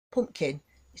pumpkin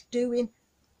is doing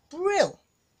brill.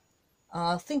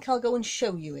 I think I'll go and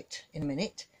show you it in a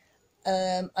minute.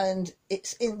 And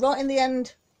it's right in the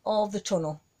end of the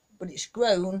tunnel, but it's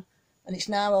grown and it's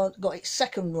now got its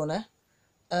second runner.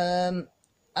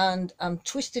 And I'm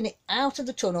twisting it out of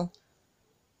the tunnel,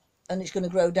 and it's going to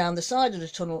grow down the side of the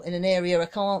tunnel in an area I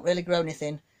can't really grow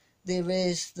anything. There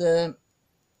is the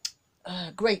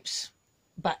grapes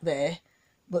back there,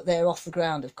 but they're off the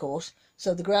ground, of course,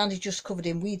 so the ground is just covered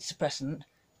in weed suppressant,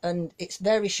 and it's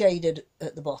very shaded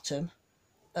at the bottom,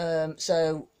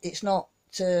 so it's not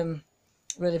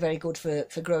really very good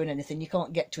for growing anything. You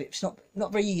can't get to it. It's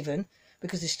not very even,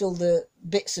 because there's still the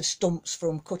bits of stumps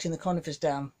from cutting the conifers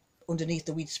down underneath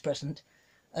the weed suppressant,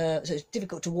 so it's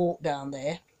difficult to walk down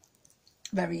there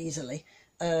very easily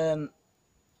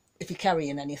if you're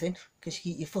carrying anything, because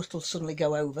your foot will suddenly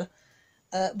go over.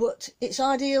 But it's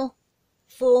ideal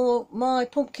for my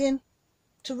pumpkin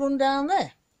to run down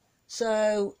there,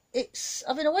 so it's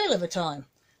having a whale of a time.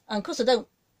 And because I don't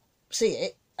see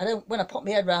it, when I pop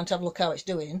my head round to have a look how it's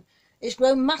doing, it's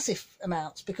grown massive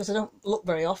amounts because I don't look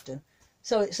very often.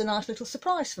 So it's a nice little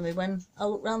surprise for me when I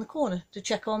look round the corner to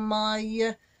check on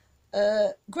my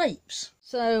grapes.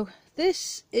 So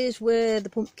this is where the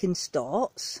pumpkin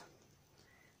starts,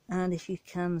 and if you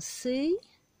can see,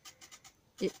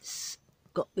 it's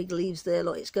got big leaves there,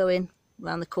 like it's going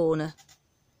round the corner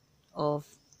of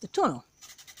the tunnel.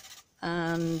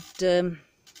 And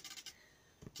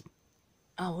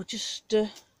I will just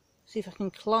see if I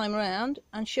can climb around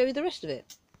and show you the rest of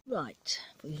it. Right,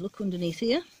 if you look underneath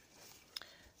here,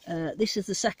 this is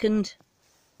the second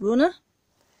runner,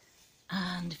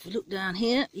 and if you look down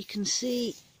here you can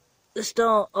see the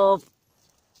start of,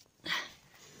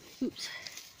 oops,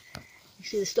 you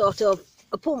see the start of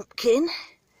a pumpkin.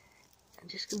 I'm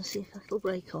just going to see if that'll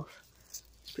break off.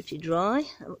 It's pretty dry,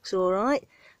 that looks alright.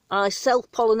 I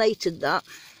self-pollinated that,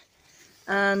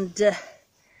 and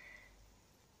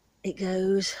it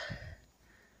goes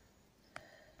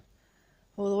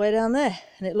all the way down there,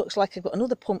 and it looks like I've got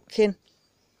another pumpkin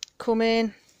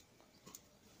coming.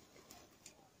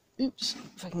 Oops,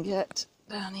 if I can get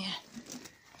down here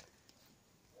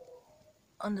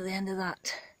under the end of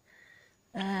that.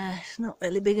 It's not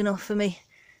really big enough for me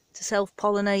to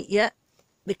self-pollinate yet,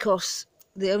 because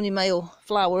the only male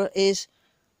flower is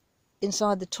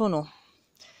inside the tunnel.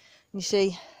 You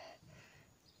see,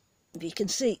 if you can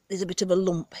see, there's a bit of a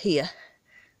lump here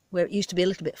where it used to be a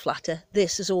little bit flatter.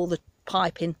 This is all the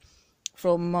piping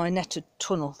from my netted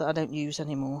tunnel that I don't use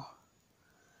anymore.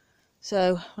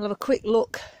 So we'll have a quick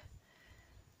look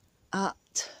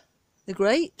at the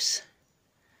grapes,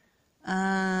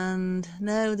 and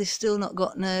no, they've still not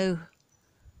got no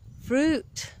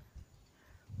fruit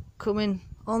coming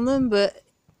on them, but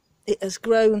it has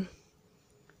grown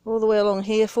all the way along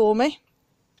here for me.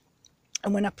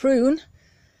 And when I prune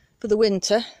for the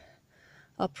winter,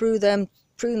 I'll prune them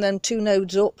 2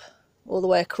 nodes up all the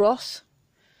way across.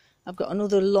 I've got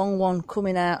another long one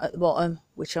coming out at the bottom,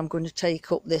 which I'm going to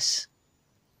take up this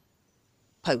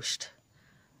post.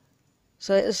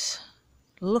 So it's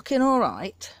looking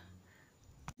alright.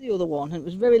 The other one, it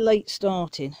was very late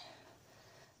starting,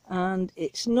 and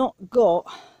it's not got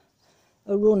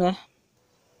a runner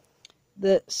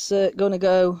that's going to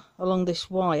go along this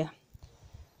wire,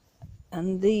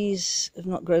 and these have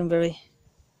not grown very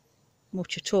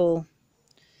much at all,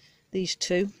 these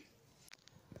two.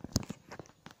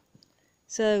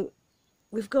 So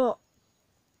we've got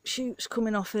shoots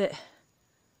coming off it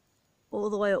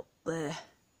all the way up there,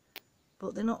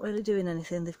 but they're not really doing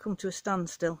anything. They've come to a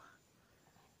standstill.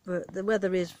 But the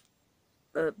weather is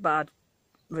bad,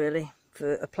 really,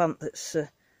 for a plant that's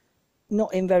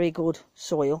not in very good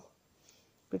soil,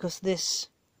 because this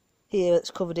here that's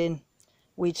covered in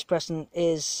weed suppressant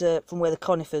is from where the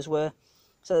conifers were,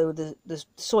 so the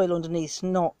soil underneath's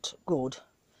not good.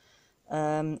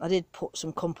 I did put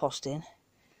some compost in.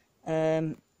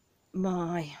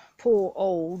 My poor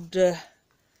old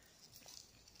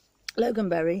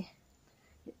loganberry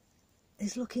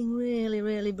is looking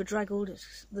really bedraggled.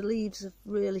 The leaves are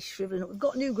really shrivelling up. We've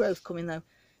got new growth coming though,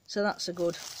 so that's a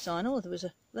good sign. Oh, there was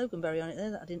a loganberry on it there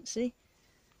that I didn't see.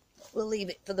 We'll leave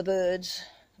it for the birds.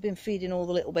 I've been feeding all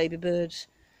the little baby birds.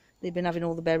 They've been having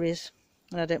all the berries,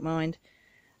 and I don't mind.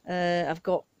 I've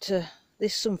got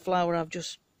this sunflower I've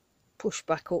just pushed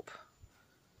back up.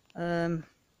 They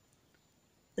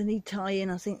need tying.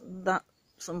 I think that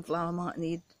sunflower might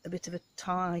need a bit of a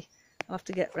tie. I'll have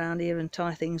to get round here and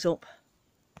tie things up.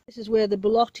 This is where the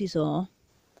bolotties are,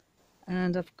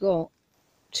 and I've got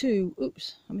 2,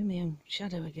 oops, I'm in my own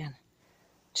shadow again.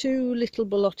 2 little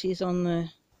bolotties on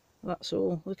there, that's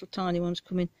all, little tiny ones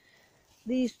coming.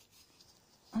 These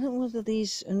I don't know whether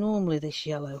these are normally this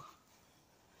yellow,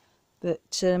 but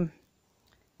they're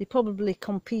probably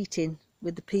competing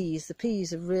with the peas. The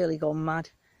peas have really gone mad.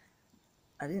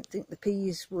 I didn't think the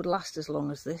peas would last as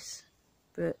long as this,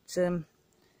 but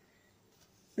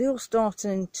they're all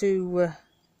starting to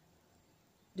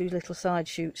do little side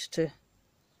shoots to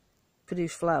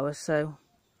produce flowers, so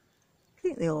I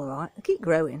think they're alright. They keep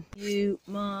growing.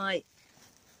 My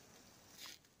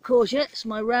courgettes,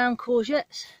 my round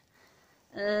courgettes,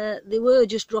 they were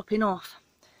just dropping off,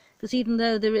 because even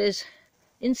though there is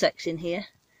insects in here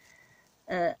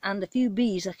and a few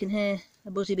bees, I can hear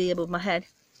a buzzy bee above my head,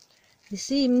 they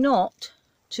seem not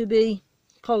to be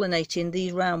pollinating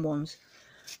these round ones.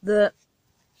 The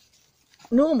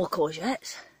normal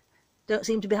courgettes don't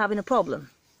seem to be having a problem,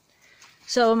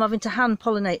 so I'm having to hand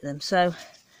pollinate them. So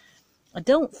I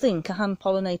don't think I hand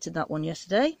pollinated that one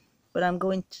yesterday, but I'm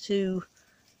going to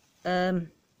hand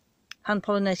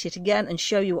pollinate it again and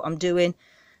show you what I'm doing,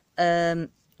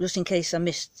 just in case I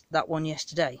missed that one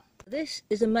yesterday. This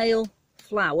is a male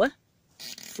flower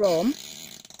from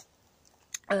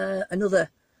another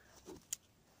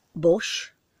bush,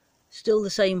 still the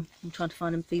same. I'm trying to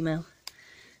find a female.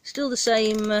 Still the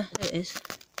same. There it is.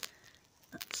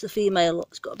 That's the female. Look,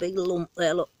 it's got a big lump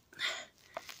there. Look,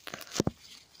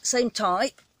 same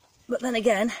type, but then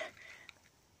again,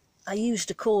 I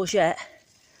used a courgette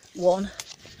one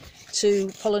to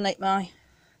pollinate my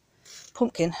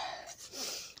pumpkin,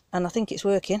 and I think it's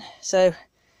working. So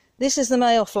this is the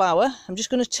male flower. I'm just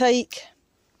going to take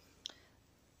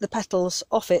the petals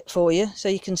off it for you so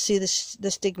you can see the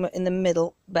stigma in the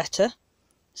middle better.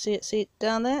 See it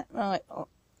down there? Right,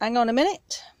 hang on a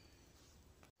minute.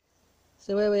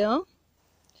 So where we are,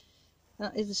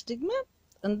 that is the stigma,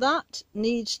 and that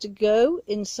needs to go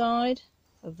inside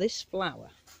of this flower.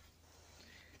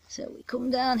 So we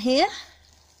come down here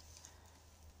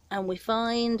and we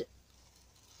find,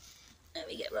 let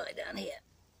me get right down here.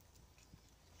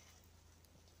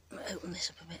 I'll open this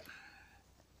up a bit.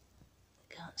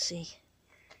 Can't see.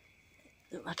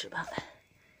 Doesn't matter about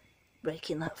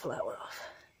breaking that flower off.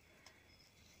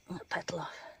 That petal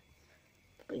off.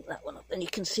 Bring that one up, and you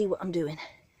can see what I'm doing.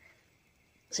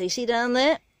 So you see down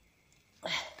there?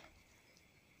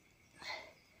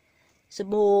 It's a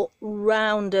more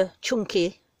rounder,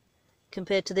 chunky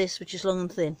compared to this, which is long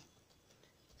and thin.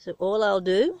 So all I'll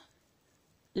do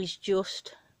is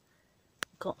just,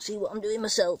 can't see what I'm doing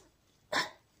myself,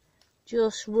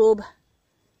 just rub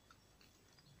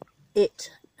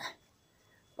it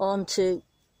onto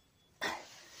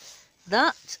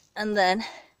that, and then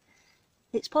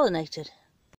it's pollinated.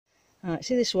 Alright,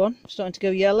 see this one starting to go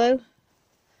yellow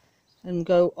and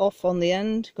go off on the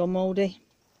end, go mouldy?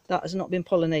 That has not been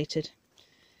pollinated.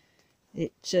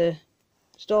 It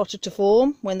started to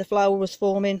form when the flower was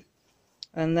forming,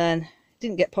 and then it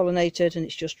didn't get pollinated and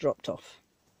it's just dropped off.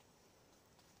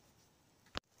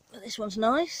 But this one's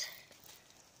nice.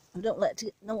 I don't want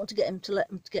to let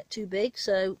them to get too big,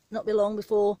 so not be long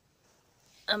before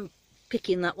I'm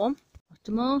picking that one.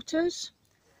 Tomatoes,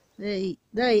 they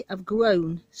have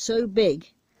grown so big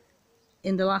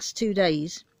in the last 2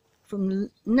 days, from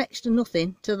next to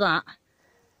nothing to that,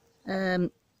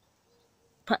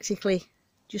 practically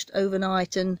just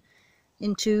overnight and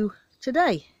into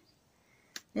today.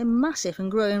 They're massive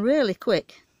and growing really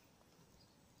quick.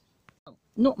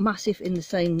 Not massive in the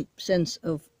same sense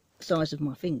of size of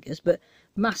my fingers, but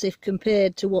massive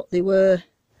compared to what they were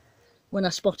when I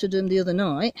spotted them the other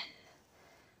night,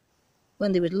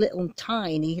 when they were little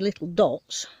tiny little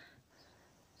dots,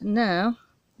 and now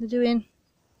they're doing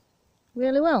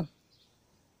really well.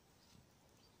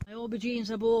 My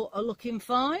aubergines I bought are looking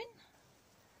fine.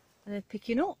 They're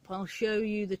picking up. I'll show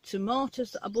you the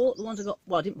tomatoes that I bought, the ones I got,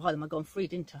 well, I didn't buy them, I got them free,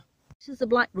 didn't I? This is the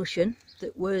black Russian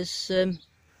that was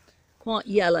quite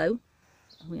yellow.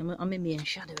 I'm in my own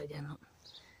shadow again. Look.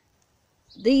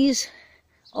 These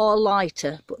are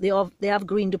lighter, but they have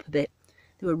greened up a bit.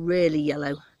 They were really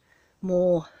yellow,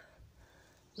 more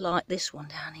like this one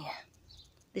down here.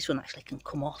 This one actually can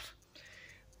come off,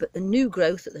 but the new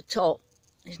growth at the top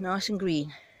is nice and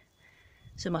green.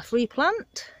 So my free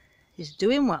plant is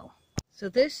doing well. So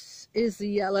this is the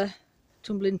yellow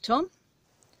tumbling tom,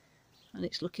 and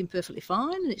it's looking perfectly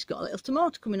fine, and it's got a little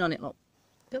tomato coming on it. Look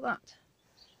at that.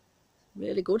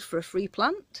 Really good for a free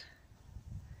plant.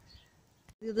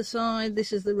 The other side,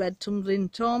 this is the red tumbling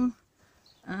tom,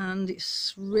 and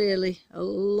it's really a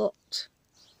lot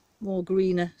more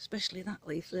greener, especially that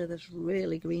leaf there, that's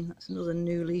really green. That's another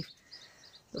new leaf.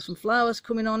 Got some flowers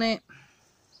coming on it.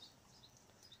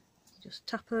 Just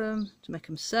tap them to make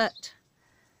them set,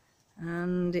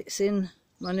 and it's in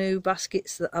my new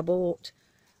baskets that I bought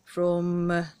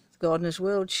from Gardeners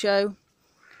World show.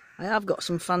 I have got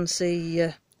some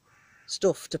fancy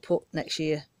stuff to put next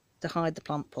year to hide the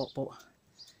plant pot, but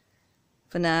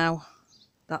for now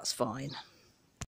that's fine.